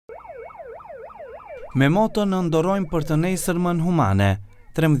Me moton Ëndërrojmë për të nesërmen humane,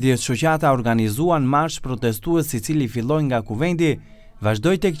 13 shoqata organizuan Marsh Protestues i cili filloi nga kuvendi,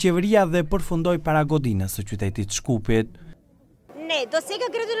 vazhdoi tek qeveria dhe përfundoi para godinës së qytetit Shkupit.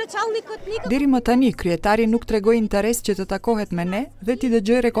 Deri më tani, kryetari nuk tregoi interes që të takohet me ne dhe t'i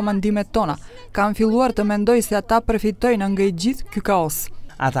dëgjoj rekomandimet tona. Kam filluar të mendoj se ata përfitojnë nga i gjithë ky kaos.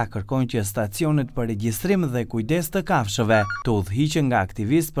 Ata kërkojnë që stacionet për regjistrim dhe kujdes të kafshëve të udhëhiqen nga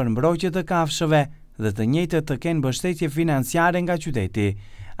aktivistë për mbrojtje të kafshëve dhe të njëjtët të kenë mbështetje financiare nga qyteti.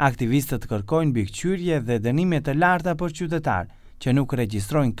 Aktivistët kërkojnë mbikëqyrje dhe dënime të larta për qytetarë që nuk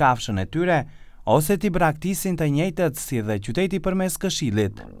regjistrojnë kafshën e tyre ose t'i braktisin të njëjtët si dhe qyteti përmes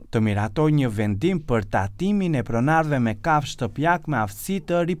këshillit, të miratojnë një vendim për tatimin e pronarëve me kafshë të plak me aftësi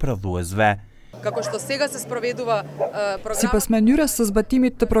të riprodhuesve. Sipas mënyrës së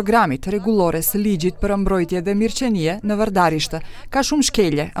zbatimit të programit rregullore së ligjit për mbrojtje dhe mirëqenie në vërdarishte, ka shumë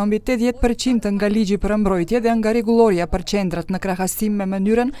shkelje, mbi 80% nga ligji për mbrojtje dhe nga rregulloria për qendrat në krahasim me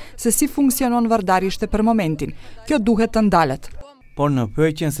mënyrën se si funksionon vërdarishte për momentin. Kjo duhet të ndalet. Por në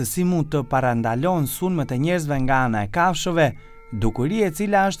pyetjen se si mund të parandalohen sulmet e njerëzve nga ana e kafshëve, dukuri e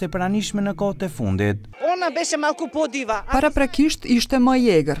cila është e pranishme në kohët e fundit. Paraprakisht ishte më i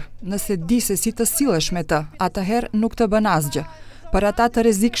egër, nëse di se si të sillesh me të, atëherë nuk të bën asgjë. Për ata të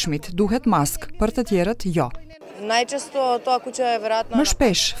rrezikshmit duhet mask, për të tjerët jo. Më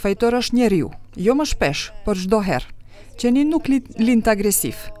shpesh fajtor është njeriu, jo më shpesh, por çdo herë. Qeni nuk lind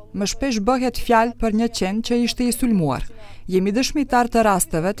agresiv. Më shpesh bëhet fjalë për një qen që ishte i sulmuar. Jemi dëshmitar të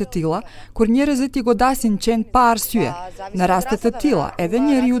rasteve të tilla kur njerëzit i godasin qen pa arsye. Në raste të tilla, edhe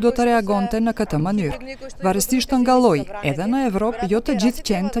njeriu do të reagonte në këtë mënyrë. Varësisht nga lloji, edhe në Evropë jo të gjithë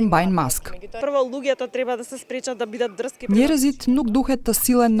qenë të mbajnë mask. Njerëzit nuk duhet të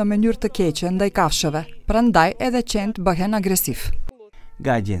sillen në mënyrë të keqe ndaj kafshëve, prandaj edhe qenë bëhen agresiv.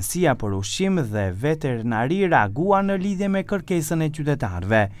 Nga Agjencia për Ushqim dhe Veterinari reaguan në lidhje me kërkesën e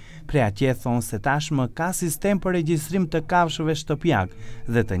qytetarëve. Prej atje thonë se tashmë ka sistem për regjistrim të kafshëve shtëpiak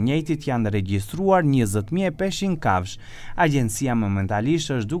dhe të njëjtit janë regjistruar 20.500 kafshë. Agjencia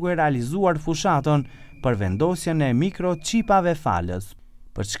momentalisht është duke realizuar fushatën për vendosjen e mikroçipave falës,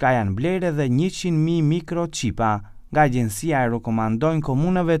 për çka janë blerë edhe 100.000 mikroçipa. Nga agjencia e rekomandojnë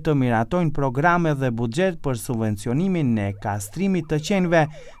komunave të miratojnë programe dhe buxhet për subvencionimin e kastrimit të qenve,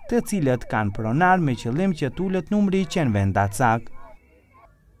 të cilët kanë pronar me qëllim që t'ullet numri i qenve ndacak.